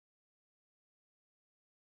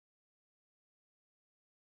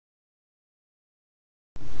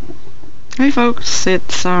Hi folks,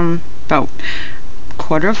 it's about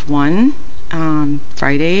 1:15,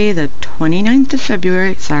 Friday the 29th of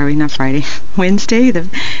February, sorry, not Friday, Wednesday the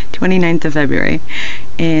 29th of February,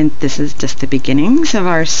 and this is just the beginnings of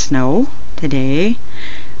our snow today.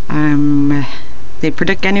 They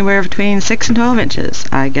predict anywhere between 6 and 12 inches.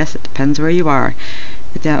 I guess it depends where you are.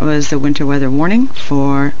 But that was the winter weather warning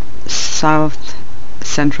for south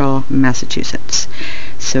central Massachusetts.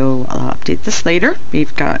 So I'll update this later.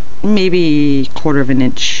 We've got maybe 1/4 of an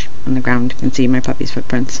inch on the ground. You can see my puppy's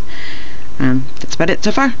footprints. That's about it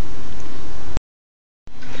so far.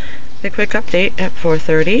 A quick update at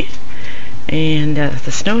 4:30, and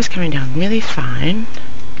the snow is coming down really fine.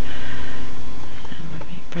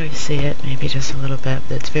 You can probably see it, maybe just a little bit,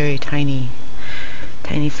 but it's very tiny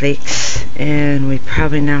flakes, and we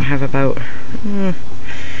probably now have about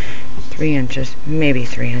 3 inches, maybe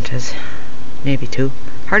 3 inches, maybe 2.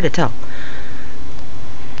 Hard to tell.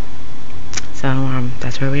 So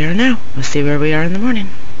that's where we are now. We'll see where we are in the morning.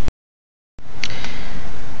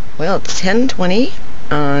 Well, it's 10:20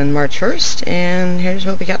 on March 1st, and here's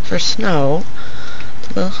what we got for snow.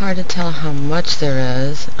 It's a little hard to tell how much there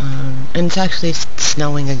is, and it's actually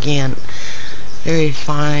snowing again. Very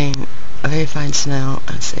fine snow.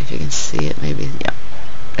 Let's see if you can see it. Maybe, yeah,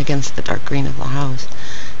 against the dark green of the house.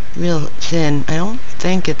 Real thin. I don't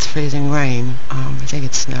think it's freezing rain. I think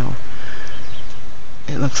it's snow.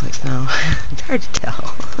 It looks like snow. It's hard to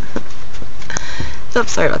tell. So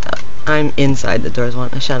sorry about that. I'm inside. The doors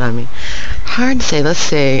want to shut on me. Hard to say. Let's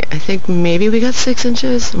see. I think maybe we got 6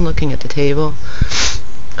 inches. I'm looking at the table.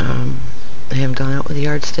 I haven't gone out with a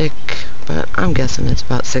yardstick, but I'm guessing it's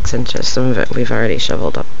about 6 inches. Some of it we've already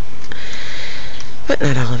shoveled up, but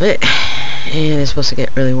not all of it. And it's supposed to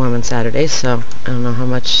get really warm on Saturday, so I don't know how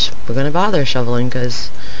much we're going to bother shoveling,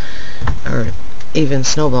 or even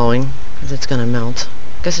snow blowing, because it's going to melt.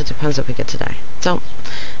 I guess it depends what we get today. So,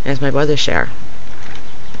 there's my Weathershare.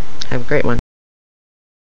 Have a great one.